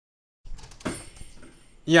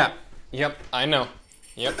Yeah. Yep. I know.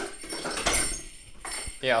 Yep.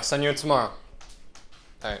 Yeah, I'll send you it tomorrow.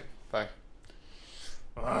 Alright, bye.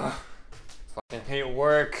 Ugh, fucking hate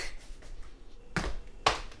work.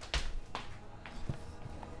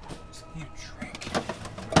 Just need a drink.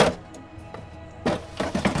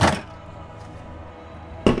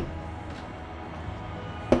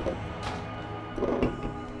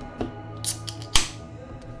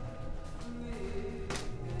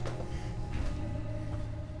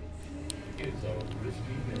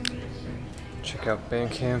 Check out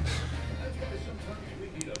Bandcamp.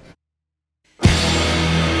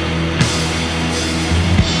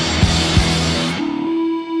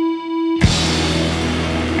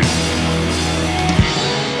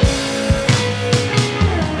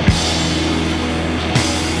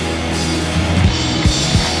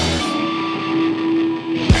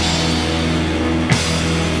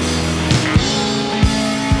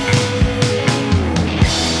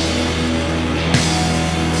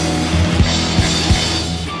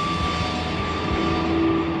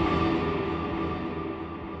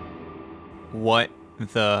 What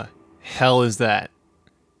the hell is that?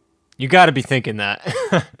 You gotta be thinking that.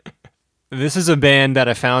 This is a band that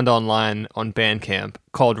I found online on Bandcamp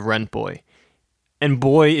called Rent Boy. And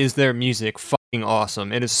boy, is their music fucking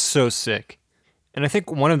awesome. It is so sick. And I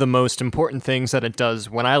think one of the most important things that it does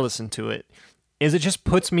when I listen to it is it just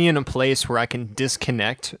puts me in a place where I can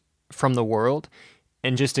disconnect from the world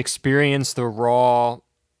and just experience the raw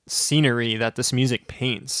scenery that this music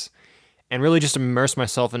paints. And really just immerse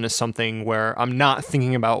myself into something where I'm not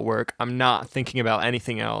thinking about work, I'm not thinking about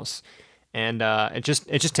anything else, and it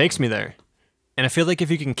just takes me there. And I feel like if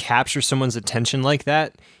you can capture someone's attention like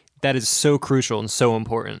that, that is so crucial and so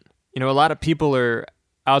important. You know, a lot of people are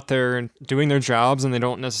out there doing their jobs and they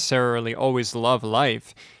don't necessarily always love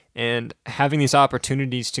life, and having these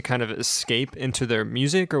opportunities to kind of escape into their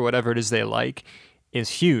music or whatever it is they like is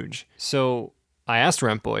huge. So I asked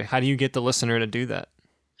Rent Boy, how do you get the listener to do that?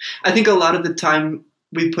 I think a lot of the time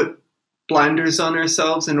we put blinders on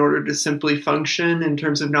ourselves in order to simply function in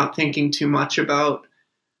terms of not thinking too much about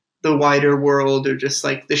the wider world or just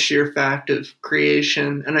like the sheer fact of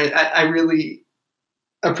creation. And I really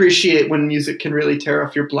appreciate when music can really tear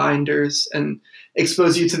off your blinders and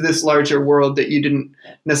expose you to this larger world that you didn't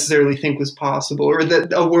necessarily think was possible, or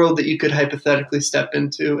that a world that you could hypothetically step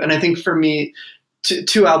into. And I think for me,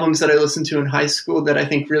 two albums that I listened to in high school that I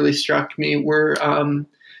think really struck me were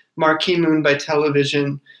Marquee Moon by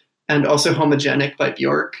Television and also Homogenic by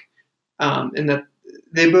Bjork. And that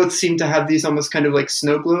they both seem to have these almost kind of like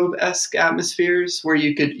snow globe-esque atmospheres where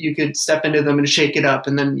you could step into them and shake it up,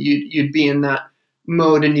 and then you'd be in that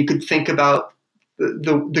mode and you could think about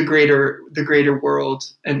the greater world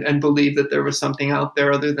and believe that there was something out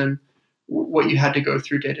there other than what you had to go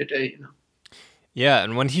through day to day, you know. Yeah,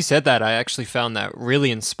 and when he said that, I actually found that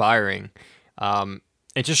really inspiring.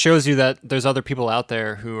 It just shows you that there's other people out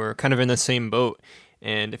there who are kind of in the same boat.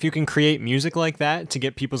 And if you can create music like that to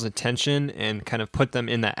get people's attention and kind of put them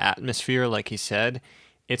in that atmosphere, like he said,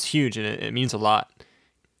 it's huge and it means a lot.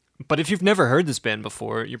 But if you've never heard this band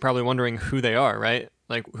before, you're probably wondering who they are, right?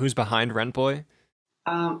 Like, who's behind Rent Boy?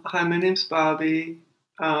 Hi, my name's Bobby.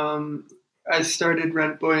 I started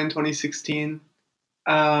Rent Boy in 2016.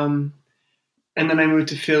 And then I moved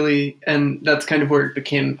to Philly, and that's kind of where it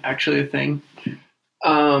became actually a thing.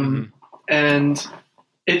 And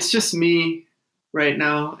it's just me right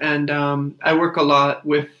now. And I work a lot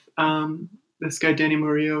with this guy, Danny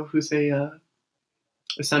Murillo, who's a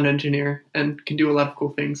sound engineer and can do a lot of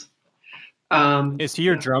cool things. Is he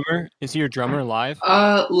your drummer? Is he your drummer live?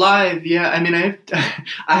 Live, yeah. I mean,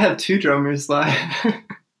 I have two drummers live.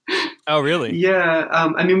 Oh, really? Yeah.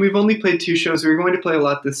 I mean, we've only played two shows. We were going to play a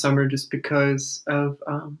lot this summer just because of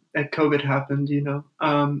that COVID happened, you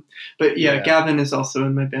know. But yeah, Gavin is also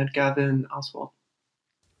in my band, Gavin Oswald.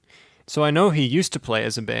 So I know he used to play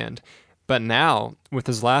as a band, but now, with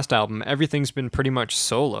his last album, everything's been pretty much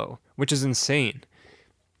solo, which is insane.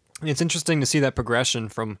 It's interesting to see that progression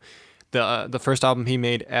from the first album he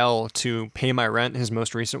made, L, to Pay My Rent, his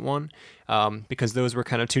most recent one, because those were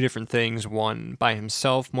kind of two different things, one by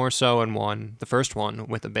himself more so, and the first one,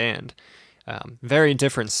 with a band. Very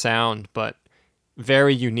different sound, but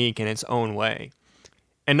very unique in its own way.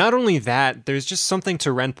 And not only that, there's just something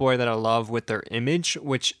to Rent Boy that I love with their image,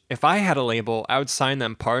 which if I had a label, I would sign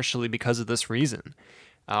them partially because of this reason.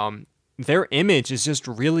 Their image is just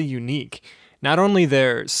really unique. Not only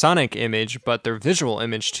their sonic image, but their visual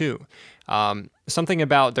image too. Something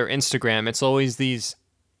about their Instagram, it's always these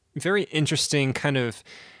very interesting kind of,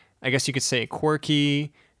 I guess you could say,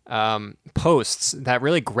 quirky posts that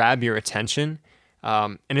really grab your attention.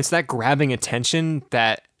 And it's that grabbing attention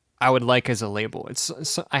that I would like as a label.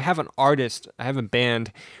 I have an artist, I have a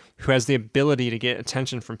band who has the ability to get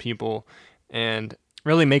attention from people and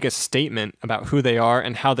really make a statement about who they are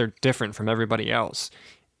and how they're different from everybody else.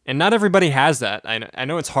 And not everybody has that. I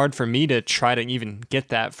know it's hard for me to try to even get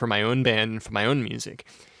that for my own band and for my own music.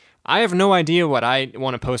 I have no idea what I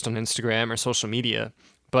want to post on Instagram or social media,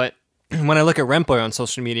 but when I look at Rentboy on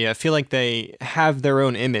social media, I feel like they have their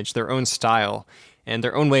own image, their own style, and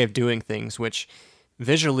their own way of doing things, which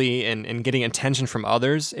visually and getting attention from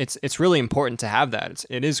others, it's really important to have that.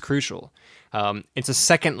 It is crucial. It's a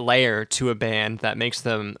second layer to a band that makes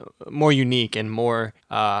them more unique and more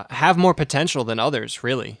have more potential than others,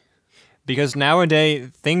 really. Because nowadays,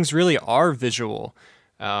 things really are visual.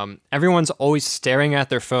 Everyone's always staring at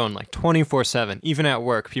their phone like 24/7. Even at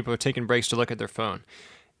work, people are taking breaks to look at their phone.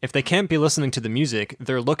 If they can't be listening to the music,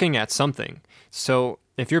 they're looking at something. So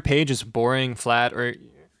if your page is boring, flat, or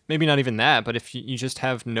maybe not even that, but if you just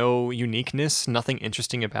have no uniqueness, nothing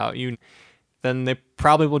interesting about you, then they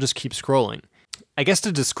probably will just keep scrolling. I guess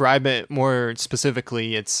to describe it more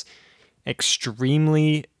specifically, it's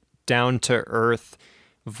extremely down-to-earth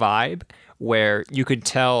vibe where you could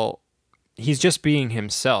tell he's just being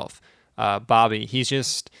himself. Bobby, he's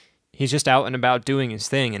just out and about doing his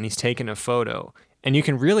thing, and he's taking a photo. And you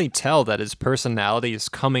can really tell that his personality is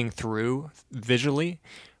coming through visually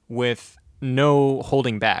with no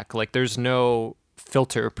holding back. Like there's no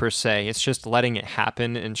filter per se. It's just letting it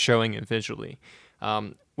happen and showing it visually,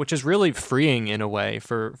 which is really freeing in a way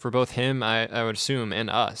for both him, I would assume,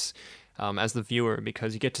 and us as the viewer,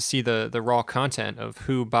 because you get to see the raw content of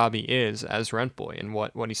who Bobby is as Rentboy and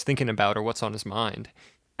what he's thinking about or what's on his mind.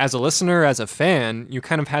 As a listener, as a fan, you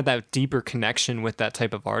kind of had that deeper connection with that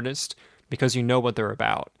type of artist because you know what they're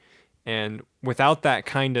about. And without that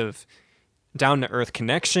kind of down-to-earth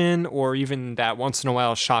connection or even that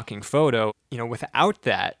once-in-a-while shocking photo, without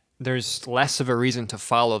that, there's less of a reason to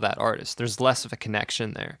follow that artist. There's less of a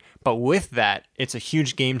connection there. But with that, it's a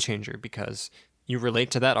huge game changer because you relate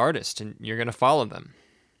to that artist and you're going to follow them.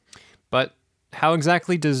 But how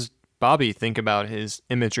exactly does Bobby think about his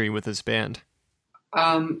imagery with his band?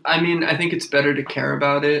 I think it's better to care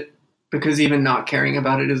about it because even not caring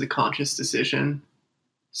about it is a conscious decision.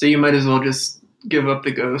 So you might as well just give up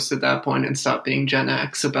the ghost at that point and stop being Gen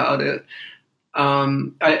X about it.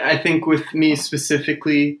 I think with me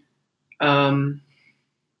specifically, I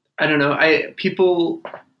don't know. People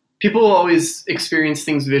always experience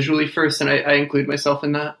things visually first, and I include myself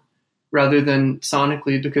in that rather than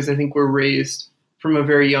sonically because I think we're raised from a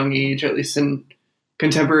very young age, at least in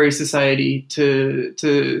contemporary society,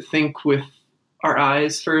 to think with our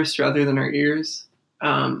eyes first rather than our ears.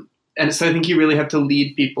 And so I think you really have to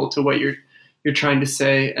lead people to what you're trying to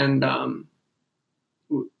say, and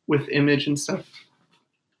with image and stuff.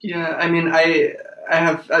 Yeah, I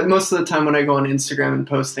have most of the time when I go on Instagram and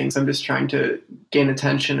post things, I'm just trying to gain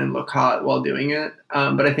attention and look hot while doing it.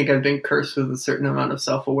 But I think I've been cursed with a certain amount of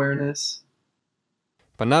self-awareness.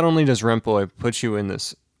 But not only does Rentboy put you in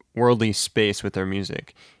this worldly space with their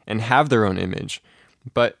music and have their own image,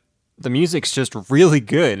 but the music's just really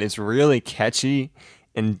good. It's really catchy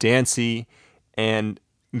and dancey and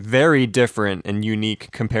very different and unique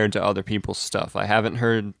compared to other people's stuff. I haven't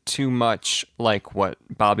heard too much like what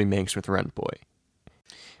Bobby makes with Rentboy.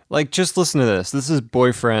 Like, just listen to this. This is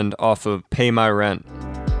Boyfriend off of Pay My Rent.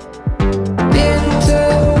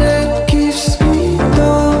 Internet keeps me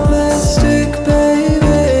domestic,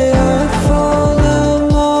 baby. I fall in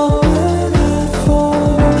love when I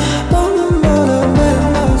fall. But I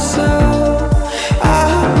blame myself.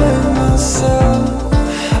 I blame myself.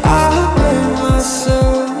 I blame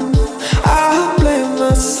myself. I blame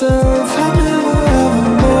myself. I never have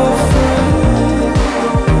a boyfriend.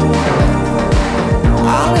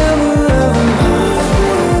 I'll never have a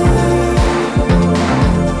boyfriend.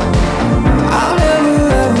 I'll never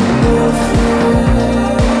have a boyfriend.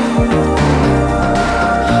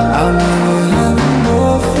 I'll never have a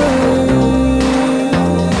boyfriend.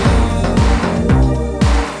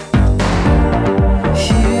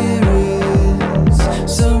 Here is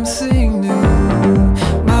something new.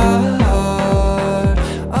 My heart,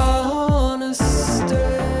 I wanna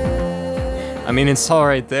stay. I mean, it's all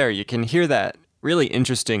right there. You can hear that really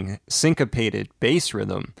interesting syncopated bass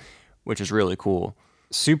rhythm, which is really cool.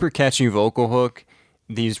 Super catchy vocal hook,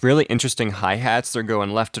 these really interesting hi-hats, they're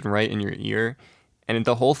going left and right in your ear, and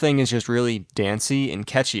the whole thing is just really dancey and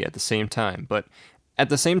catchy at the same time. But at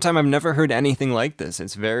the same time, I've never heard anything like this.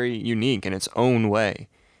 It's very unique in its own way.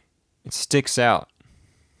 It sticks out.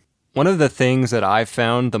 One of the things that I've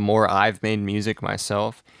found the more I've made music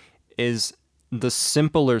myself is the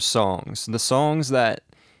simpler songs, the songs that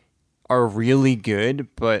are really good,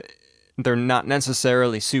 but they're not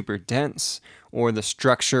necessarily super dense, or the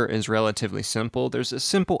structure is relatively simple. There's a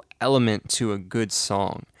simple element to a good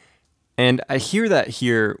song. And I hear that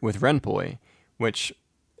here with Rent Boy, which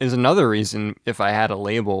is another reason if I had a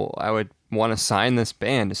label, I would want to sign this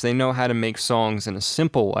band, is they know how to make songs in a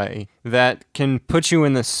simple way that can put you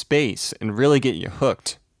in this space and really get you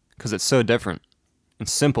hooked, because it's so different and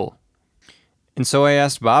simple. And so I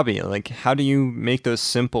asked Bobby, like, how do you make those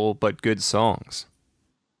simple but good songs?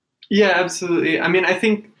 Yeah, absolutely. I mean, I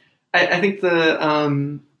think the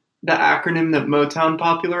acronym that Motown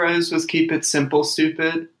popularized was Keep It Simple,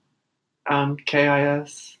 Stupid,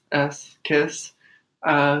 KISS.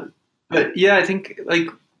 But yeah, I think like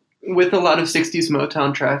with a lot of '60s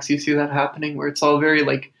Motown tracks, you see that happening where it's all very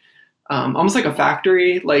like almost like a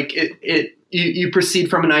factory. Like you proceed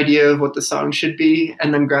from an idea of what the song should be,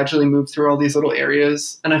 and then gradually move through all these little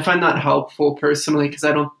areas. And I find that helpful personally because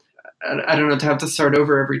I don't know, to have to start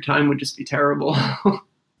over every time would just be terrible.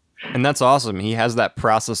 And that's awesome. He has that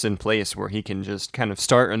process in place where he can just kind of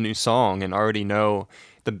start a new song and already know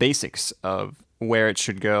the basics of where it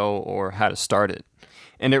should go or how to start it.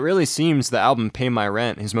 And it really seems the album Pay My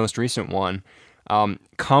Rent, his most recent one,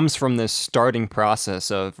 comes from this starting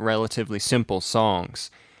process of relatively simple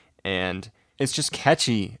songs. And it's just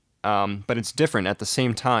catchy, but it's different at the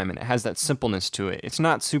same time, and it has that simpleness to it. It's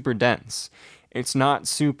not super dense. It's not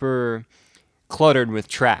super cluttered with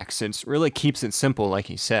tracks. It really keeps it simple, like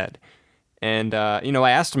he said. And,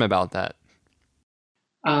 I asked him about that.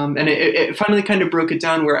 And it finally kind of broke it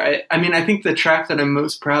down where I think the track that I'm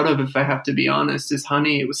most proud of, if I have to be honest, is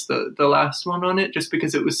Honey. It was the last one on it, just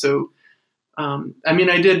because it was so,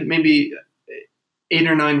 I did maybe 8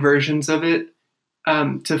 or 9 versions of it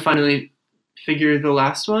to finally figure the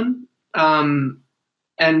last one.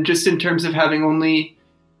 And just in terms of having only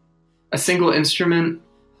a single instrument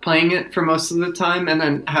playing it for most of the time, and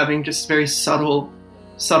then having just very subtle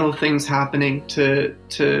things happening to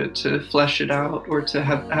flesh it out, or to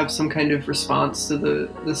have some kind of response to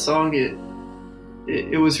the song.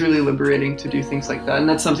 It was really liberating to do things like that, and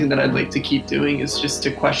that's something that I'd like to keep doing, is just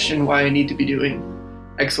to question why I need to be doing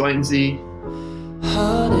X, Y, and Z.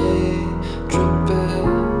 Honey,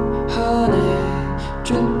 dripping, honey,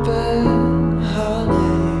 dripping,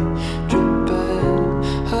 honey, dripping,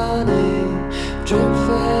 honey,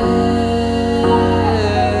 dripping.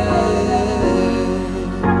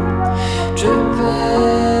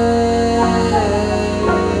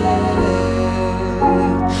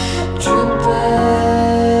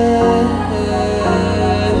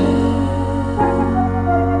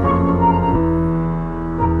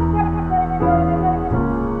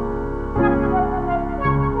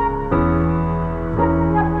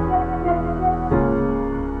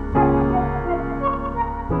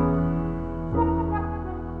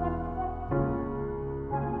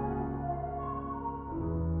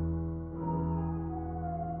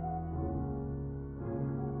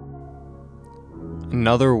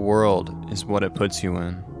 Another world is what it puts you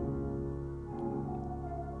in.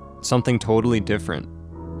 Something totally different.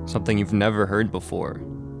 Something you've never heard before.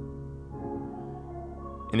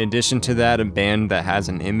 In addition to that, a band that has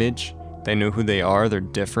an image. They know who they are, they're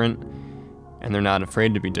different, and they're not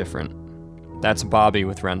afraid to be different. That's Bobby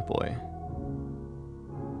with Rent Boy.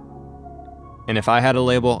 And if I had a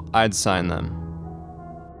label, I'd sign them.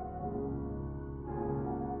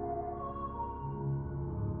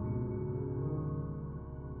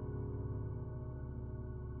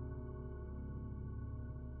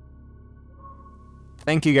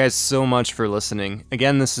 Thank you guys so much for listening.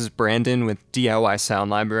 Again, this is Brandon with DIY Sound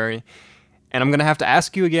Library. And I'm going to have to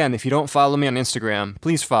ask you again, if you don't follow me on Instagram,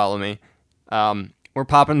 please follow me. We're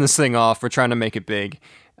popping this thing off. We're trying to make it big.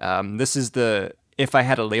 This is the If I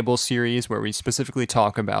Had a Label series, where we specifically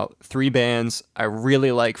talk about 3 bands I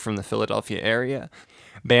really like from the Philadelphia area,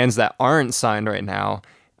 bands that aren't signed right now,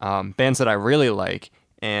 bands that I really like.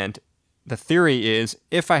 And the theory is,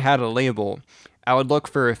 if I had a label, I would look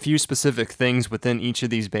for a few specific things within each of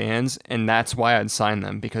these bands, and that's why I'd sign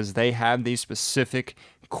them, because they have these specific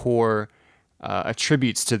core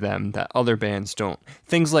attributes to them that other bands don't.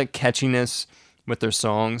 Things like catchiness with their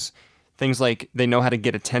songs, things like they know how to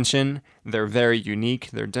get attention, they're very unique,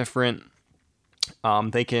 they're different,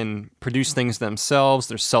 they can produce things themselves,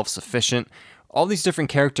 they're self-sufficient. All these different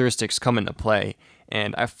characteristics come into play.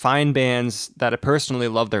 And I find bands that I personally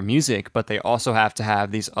love their music, but they also have to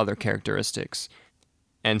have these other characteristics.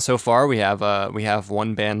 And so far, we have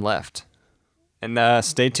one band left. And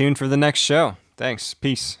stay tuned for the next show. Thanks.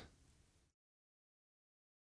 Peace.